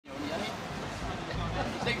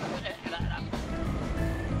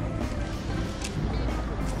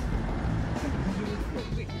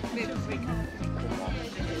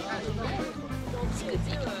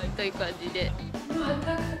いう感じで、ま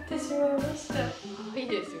た買ってしまいました。いい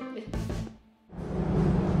ですよね。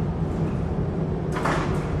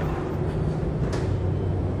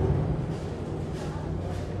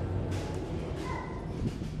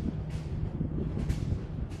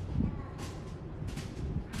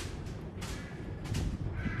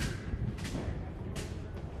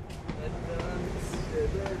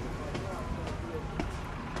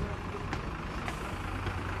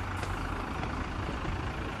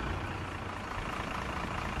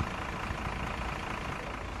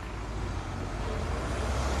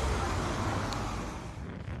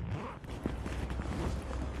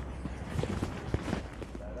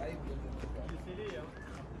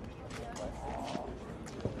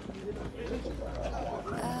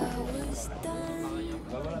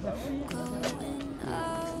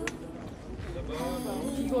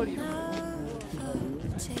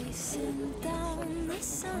Chasing down the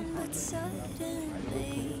sun, but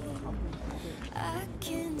suddenly I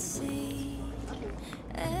can see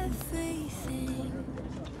everything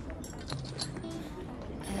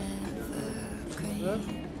evergreen. I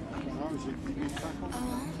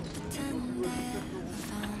won't pretend I ever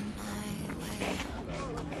found my way.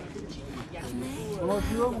 I've made my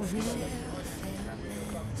share of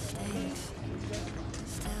mistakes,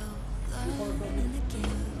 still learning to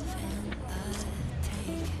give and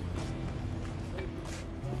take.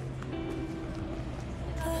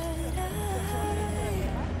 But I'm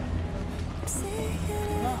seeing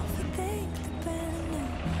everything brand new.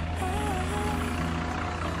 I'm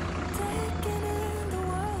taking in the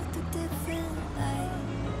world through different light.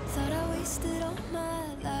 Thought I wasted all my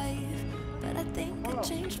life, but I think I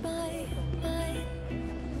changed my mind.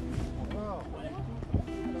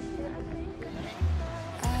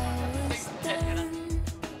 I was done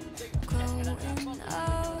growing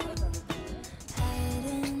up, had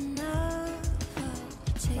enough of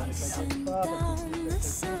chasing down the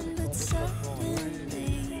sun, but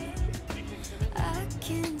suddenly I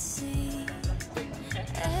can see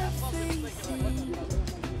everything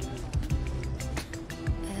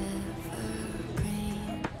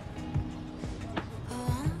evergreen. I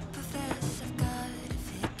won't profess I've got it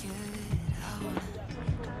figured out.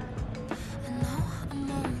 I know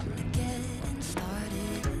I'm only getting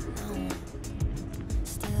started now,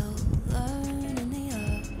 still learning the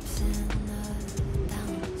ups and the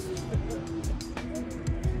downs.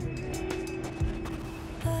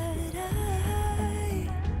 But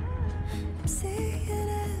I'm seeing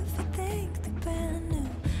everything through brand new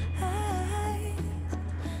eyes,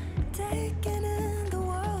 taking in the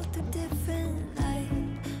world through different light.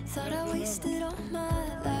 Thought I wasted all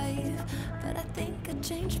my life, but I think I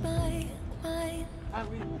changed my mind.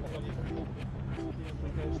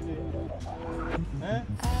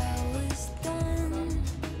 I was done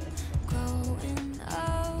growing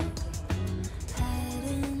up, had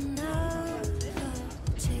enough of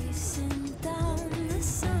chasing down the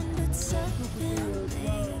sun, but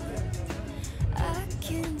suddenly I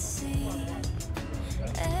can see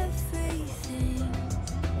everything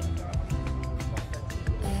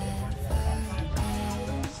evergreen.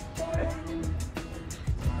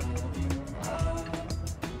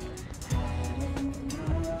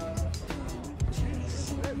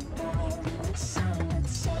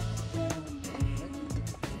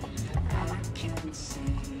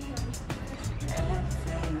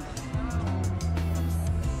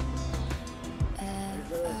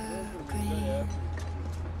 Evergreen.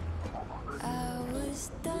 I was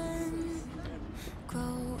done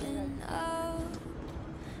growing up,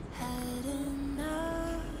 had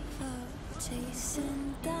enough of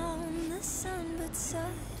chasing down the sun, but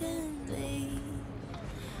suddenly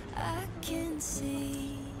I can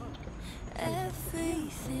see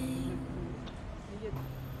everything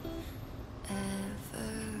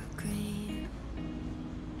evergreen.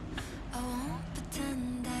 I won't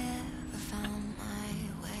pretend I ever found my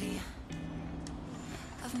way.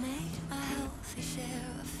 I've made my healthy share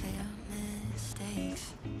of fair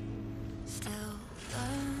mistakes, still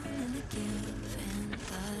learning to give and the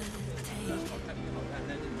take.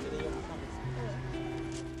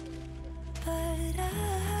 But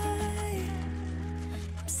I'm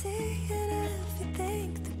seeing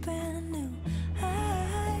everything through brand new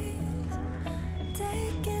eyes,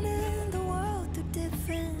 taking in the world through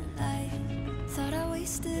different light. Thought I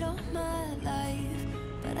wasted all my life,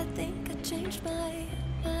 but I think I changed my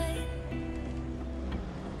mind.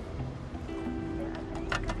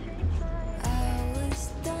 I was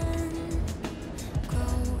done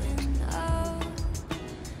growing up,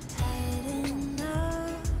 had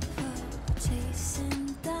enough of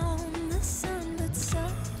chasing down the sun, but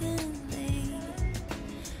suddenly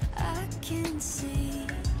I can see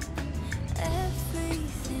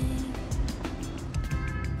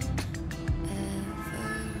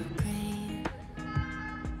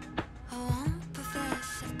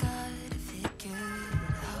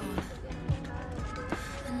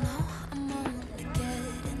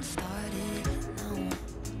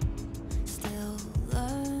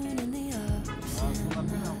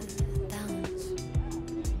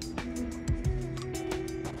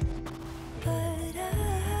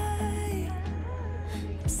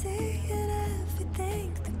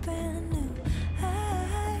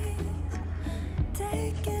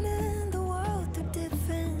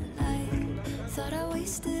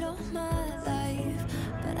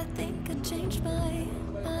changed my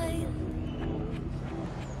mind.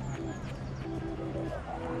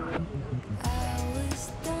 I was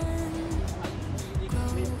done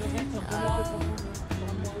growing up,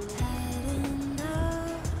 had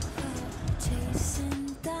enough of chasing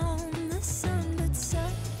down the sun, but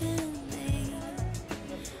suddenly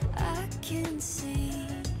I can see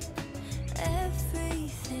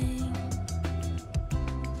everything.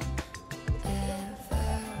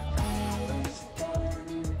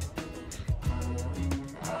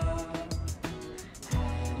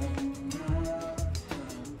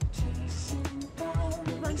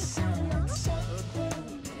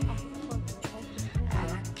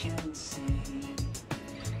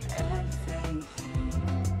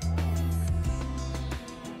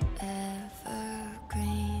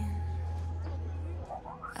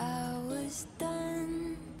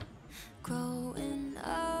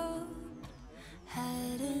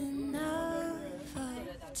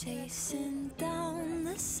 Chasing down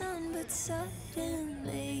the sun, but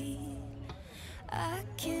suddenly I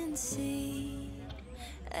can see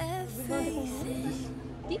everything.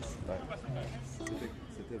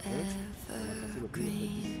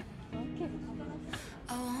 Evergreen.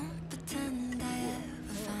 I won't pretend I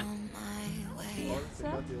ever found my way.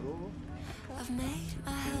 I've made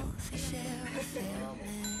my healthy share of failed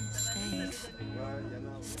mistakes.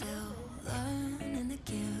 Still learning to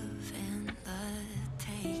give and the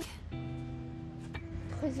take.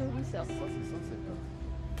 Très joli ça.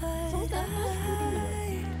 But I'm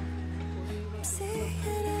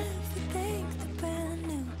seeing everything through brand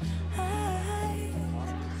new eyes,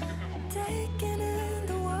 taking in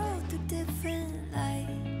the world through different light.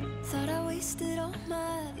 Thought I wasted all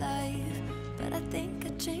my life, but I think I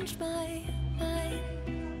changed my mind.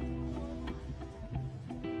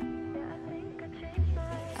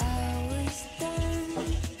 I was done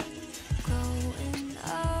growing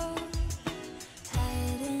up,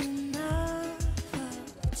 had enough of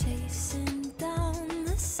chasing down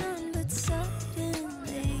the sun, but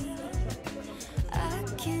suddenly I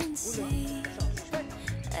can see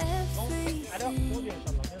everything.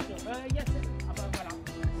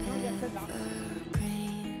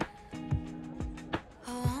 Evergreen. I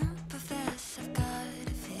won't profess I've got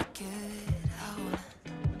it figured out.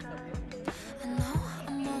 I know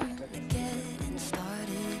I'm only getting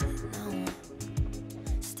started now.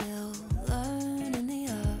 Still learning the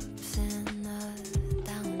ups and the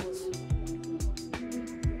downs.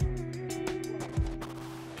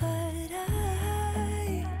 But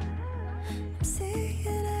I'm seeing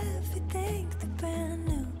everything through brand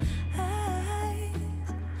new eyes,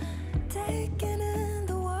 taking in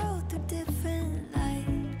the world through different light.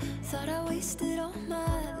 Thought I wasted all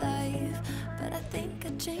my life, but I think I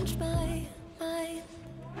changed my mind.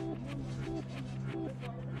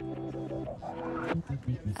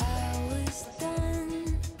 I was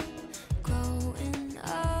done growing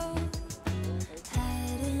up,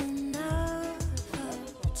 had enough of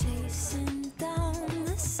chasing down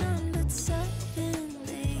the sun, but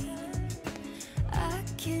suddenly I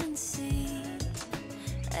can see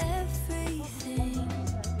everything.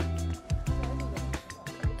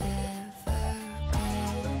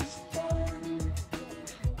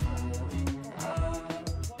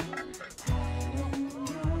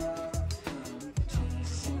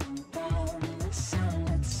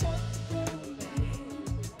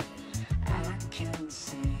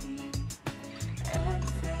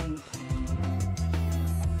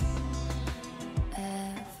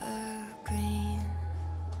 Evergreen.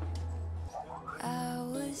 I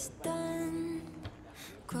was done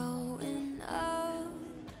growing up,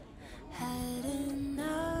 had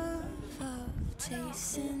enough of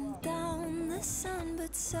chasing down the sun,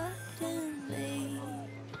 but suddenly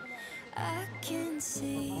I can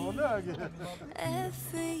see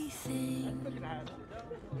everything.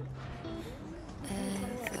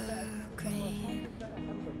 Evergreen.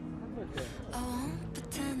 I won't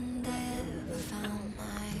pretend I ever found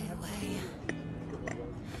my way.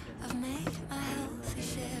 I've made my healthy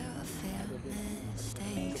share of failed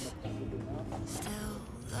mistakes. Still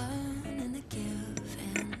learning to give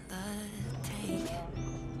and the take.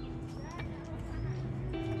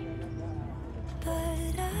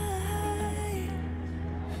 But I'm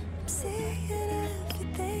seeing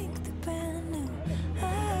everything through brand new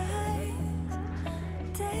eyes,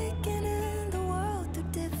 taking in the world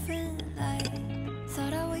through different light.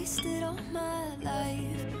 Thought I wasted all my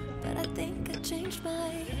life, but I think I changed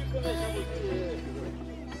my mind.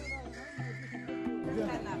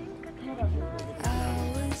 I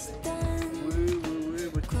was done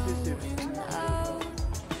growing up,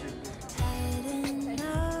 had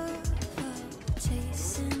enough of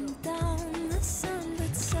chasing down the sun,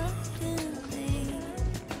 but suddenly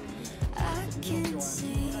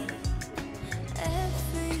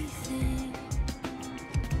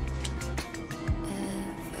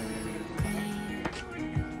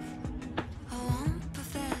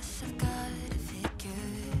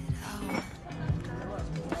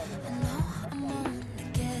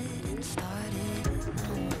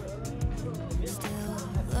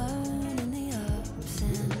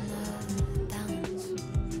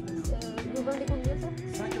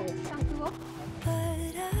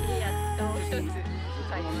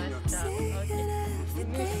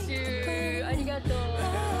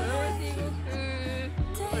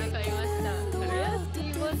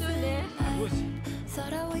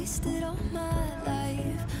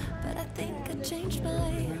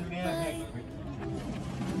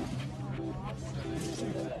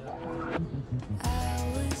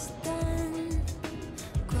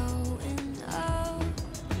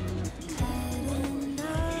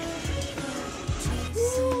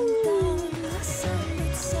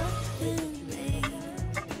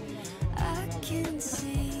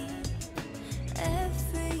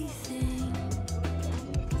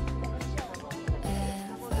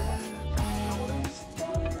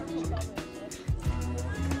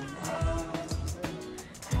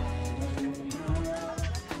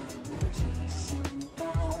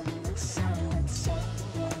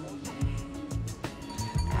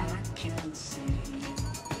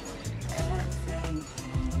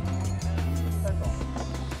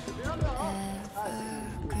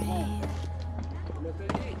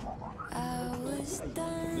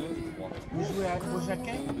Vous jouez au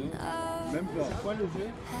jaquet? Même pas. C'est quoi le jeu?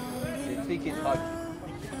 C'est trick et track.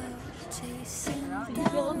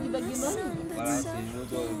 Différent du baguette. Voilà, c'est une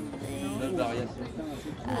autre variation.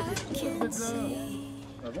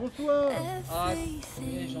 Bonsoir. Ah, j'en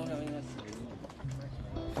ai rien à cirer.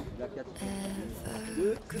 La 4.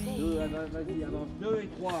 2, vas-y, avance. 2 et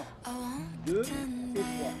 3. 2 et 3.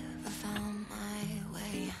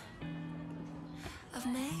 I've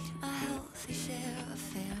made my healthy share of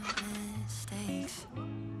fair mistakes.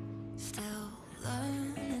 Still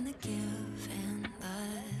learning the give and the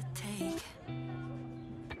take.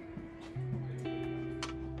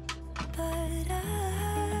 But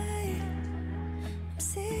I'm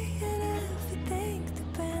seeing everything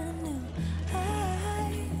through brand new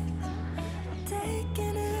eyes.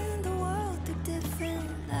 Taking in the world through different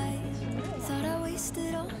lights. Thought I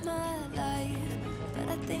wasted all my life, but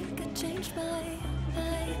I think I changed my mind.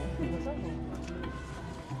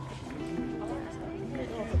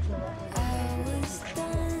 I was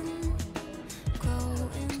done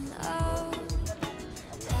growing up,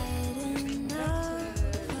 heading up,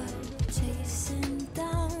 chasing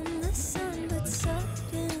down the sun, but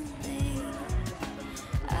suddenly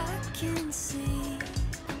I can see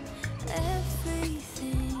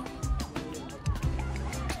everything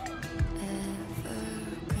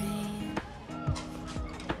evergreen.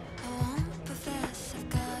 I won't profess I've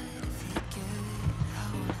got it figured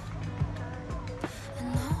out. I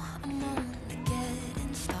know I'm only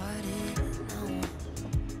getting started now.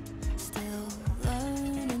 Still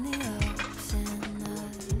learning the ups and the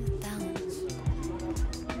downs.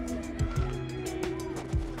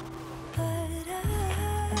 But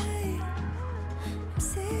I'm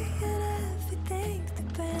seeing everything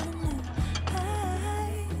through brand new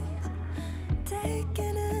eyes.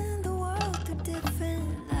 Taking in the world through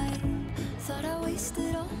different light. Thought I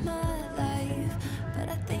wasted all my life, but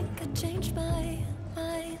I think I changed my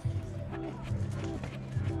mind.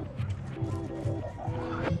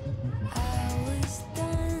 I was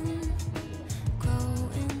done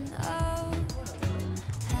growing up,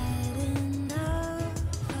 heading up,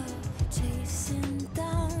 chasing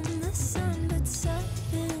down the sun, but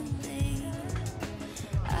suddenly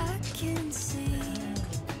I can see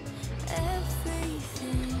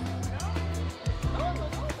everything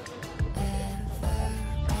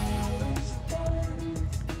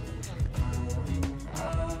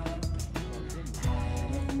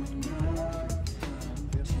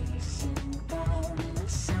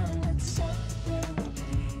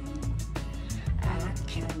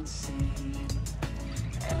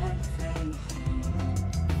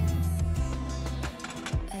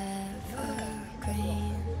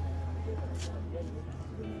evergreen.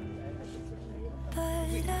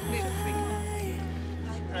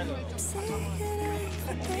 But I'm seeing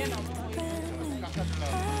everything through brand new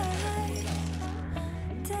eyes.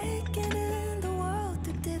 Taking in the world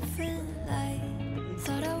through different light.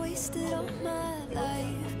 Thought I wasted all my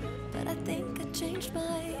life, but I think I changed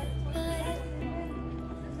my mind.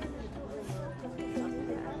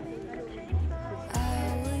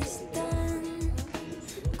 I was done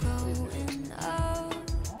growing up,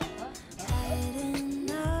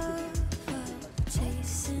 heading up,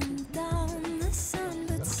 chasing down the sun,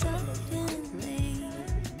 but suddenly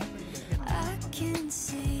I can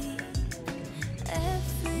see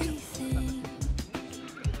everything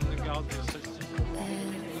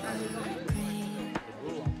evergreen.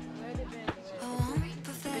 I won't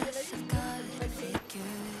profess I've got it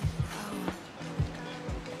figured out.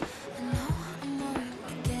 I know I'm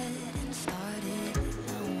only getting started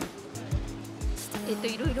now.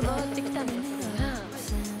 いろいろ回ってきたんですが、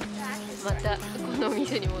またこのお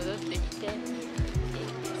店に戻ってきて、やっ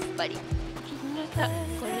ぱり気になったこ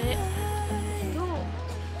れと、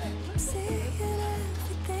そし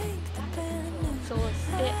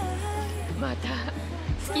てまた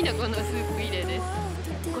好きなこのスープ入れです。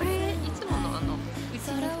これいつものうち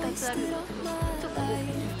に2つあるちょっと大きい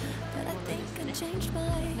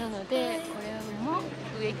なのでこれも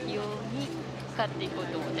植木用に使っていこう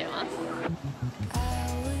と思ってます。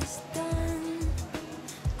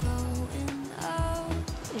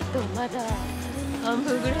まだ半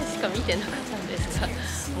分ぐらいしか見てなかったんですが、も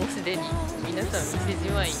うすでに皆さん店じ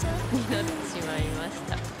まいになってしまいまし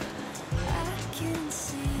た。も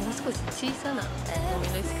う少し小さな蚤の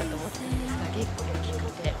市かと思ったんですが、結構大きく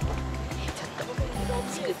て、ちょっと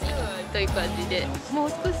チクチクという感じで、もう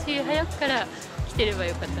少し早くから来てれば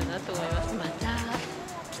よかったなと思います。また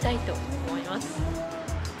来たいと思います。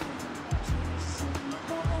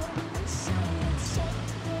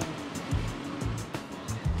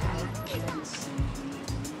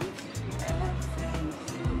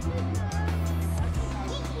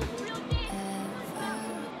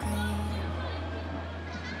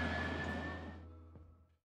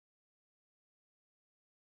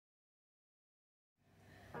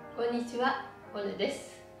こんにちは、ポネで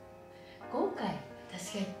す。今回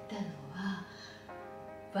私が行ったのは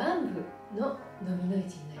ヴァンヴの蚤の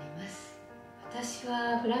市になります。私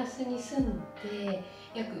はフランスに住んで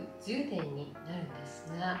約10年になるんです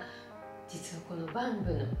が、実はこのヴァン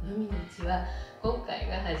ヴの蚤の市は今回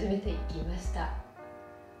が初めて行きました。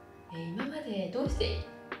今までどうして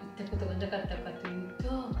行ったことがなかったかというと、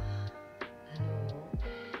う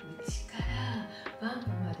ちからヴァンヴ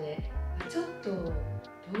までちょっと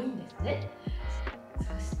遠いんですね。そ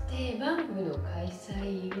してヴァンヴの開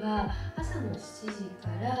催は朝の7時か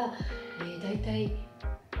ら、だいたい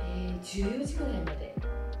14時ぐらいまでという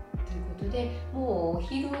ことで、もうお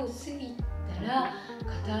昼を過ぎたら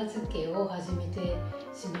片付けを始めて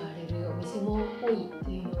しまわれるお店も多いと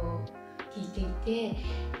いうのを聞いていて、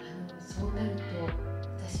そうなると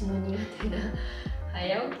私の苦手な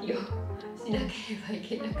早起きをしなければい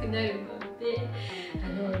けなくなるので、な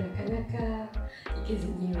かなか行けず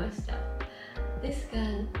にいました。ですが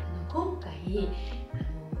今回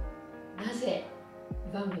なぜ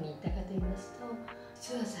ヴァンヴに行ったかと言いますと、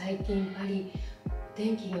実は最近パリお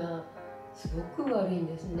天気がすごく悪いん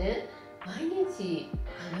ですね。毎日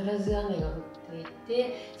必ず雨が降ってい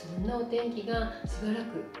て、そんなお天気がしばら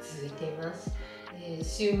く続いています。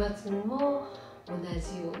週末も同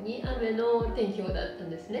じように雨の天気予報だったん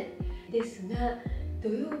ですね。ですが土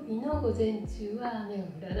曜日の午前中は雨が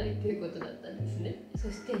降らないということだったんですね。そ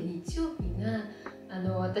して日曜日が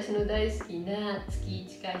私の大好きな月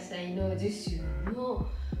1開催の10週の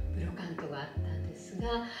ブロカントがあったんです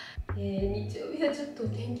が、日曜日はちょっと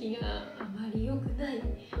天気があまり良くない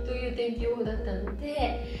という天気予報だったの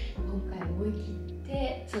で、今回思い切っ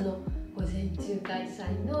てその午前中開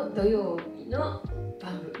催の土曜日のヴ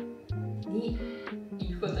ァンヴに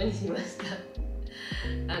行くことにしました。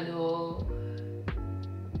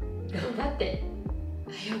頑張って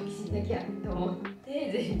早起きしなきゃと思って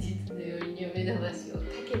前日の夜に目覚ましをか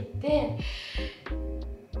けて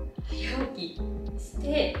早起きし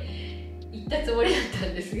て行ったつもりだった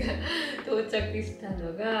んですが、到着した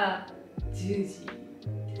のが10時ですね。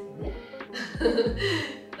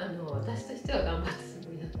私としては頑張ったつ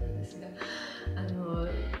もりだったんですが、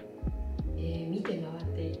見て回っ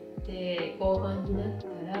ていって後半になった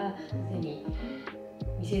らすでに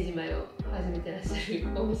店じまいを始めてらっしゃ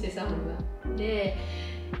るお店様がで、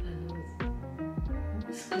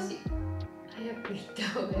少し早く行った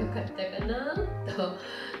方が良かったかなと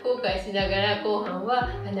後悔しながら、後半は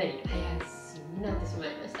かなり早足になってしまい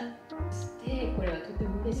ました。そしてこれはとて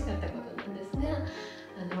も嬉しかったことなんですが、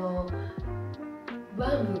ヴ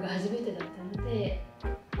ァンヴが初めてだったので、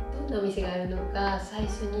どんなお店があるのか最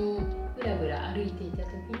初にぶらぶら歩いていた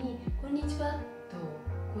時に「こんにちは」と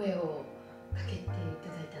声をかけていただ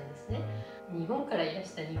いたんですね。日本からいら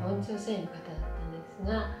した日本女性の方だったんで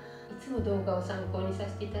すが、いつも動画を参考にさ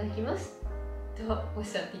せていただきますとおっ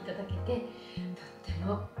しゃっていただけて、とって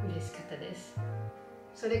も嬉しかったです。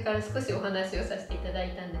それから少しお話をさせていただ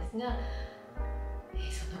いたんですが、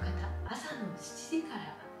その方朝の7時か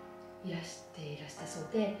らいらしたそ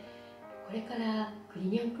うで、これからクリ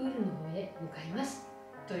ニャンクールの方へ向かいます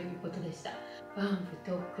ということでした。ヴァン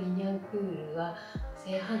ヴとクリニャンクールは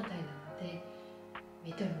正反対なので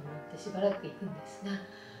メトロに乗ってしばらく行くんですが、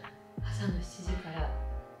朝の7時から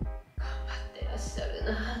頑張ってらっしゃる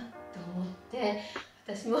なと思って、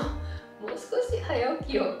私ももう少し早起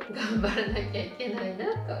きを頑張らなきゃいけないな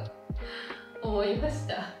と思いまし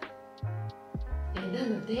た。な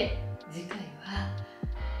ので次回は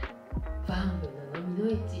ヴァンヴの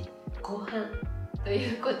蚤の市後半と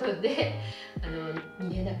いうことで、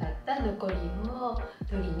見れなかった残りを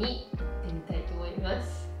取りに行ってみたいと思いま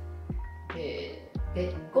す。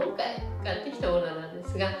で今回買ってきたものなんで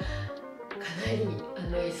すが、かなり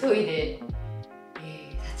急いで、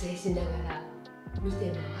撮影しながら見て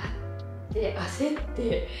回っで焦っ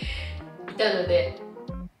ていたので、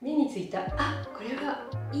目についたこれは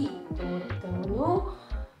いいと思ったものを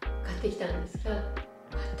買ってきたんですが、ま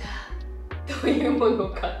たどういうもの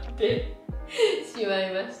を買ってしま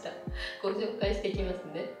いました。ご紹介していきます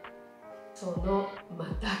ね。そのま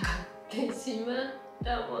た買ってしまっ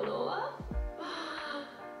たものは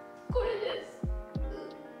これです。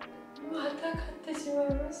また買ってしまい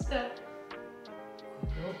ました。こ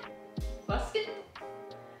のバスケット、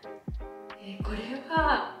これ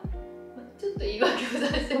はちょっと言い訳をさ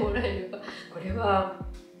せてもらえれば、これは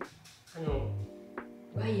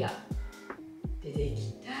ワイヤーでで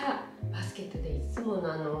きたバスケットで、いつも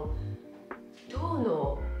の銅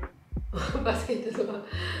のバスケットとは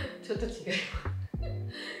ちょっと違います。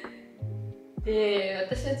で、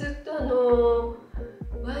私はずっと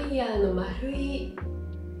ワイヤーの丸い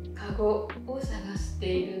カゴを探して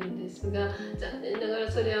いるんですが、残念なが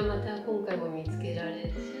らそれはまた今回も見つけら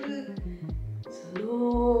れず、そ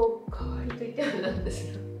の代わりといってはなんで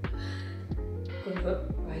すが、この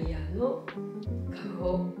ワイヤーのカ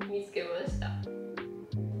ゴを見つけました。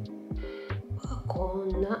こ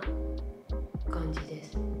んな感じで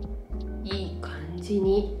す。いい感じ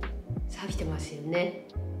に錆びてますよね。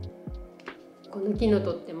この木の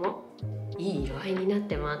とってもいい色合いになっ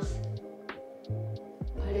てます。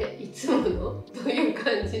あれ、いつものという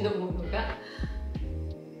感じのものが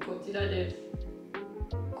こちらです。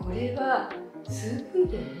これはスープ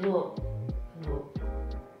入れの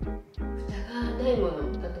蓋がないも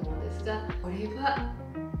のだと思うんですが、これは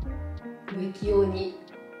植木用に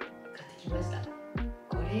買ってきました。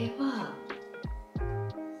これは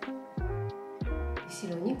後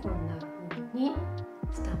ろにこんな風に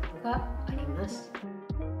スタンプがあります。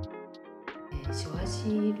ショアシ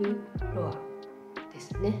ールロアで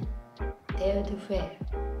すね。テアドフェル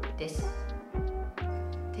です。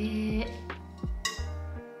で、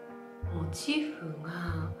モチーフ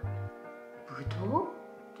がブドウ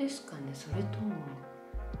ですかね、それとも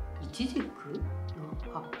イチジクの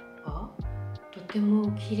葉っぱ、とても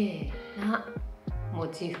綺麗なモ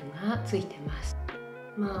チーフがついてます。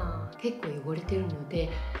まあ結構汚れてるので、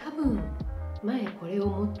多分前これを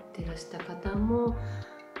持ってらした方も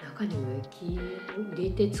中に植木を入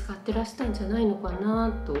れて使ってらしたんじゃないのか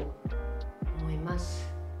なと思いま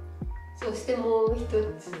す。そしてもう一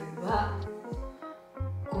つは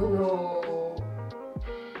この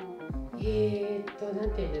な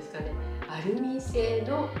んていうんですかね、アルミ製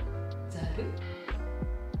のざる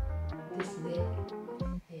ですね。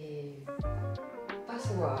パ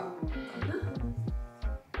スワかな。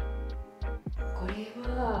これ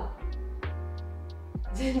は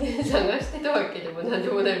全然探してたわけでも何で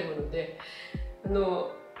もないもので、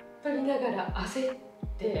撮りながら焦っ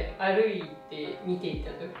て歩いて見てい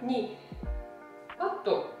た時にパッ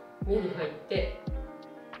と目に入って、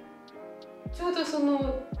ちょうどその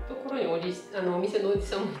ところにお店のおじ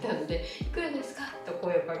さんもいたので、いくらですかと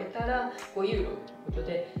声をかけたら5ユーロということ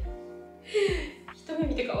で、一目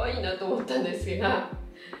見て可愛いなと思ったんですが、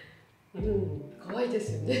可愛いで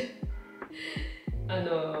すよね。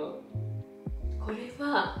これ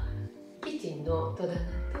はキッチンの戸棚と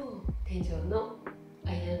天井の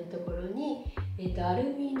間のところに、ア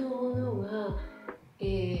ルミのものが、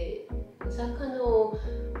お魚を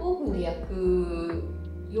オーブンで焼く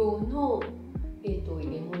用の、入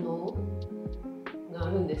れ物があ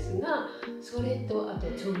るんですが、それとあと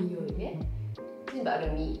調味料入れ、全部ア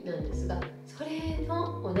ルミなんですが、それ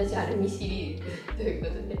の同じアルミシリーズというこ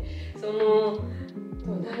とで、その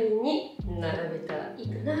隣に並べたらいい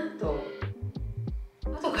かなと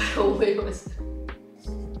後から思いました。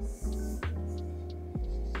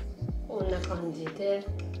こんな感じで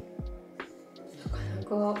なかな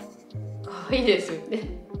か可愛いですよ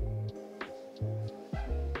ね。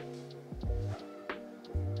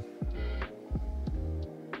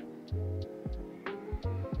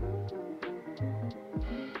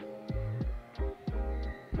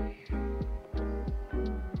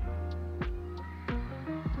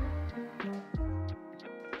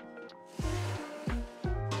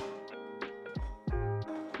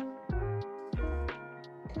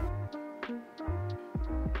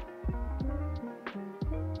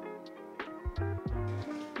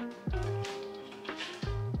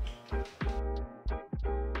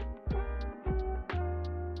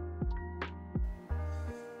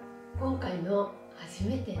今回の初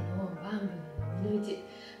めてのヴァンヴの蚤の市、とっ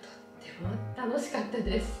ても楽しかった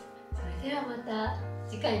です。それではまた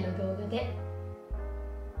次回の動画で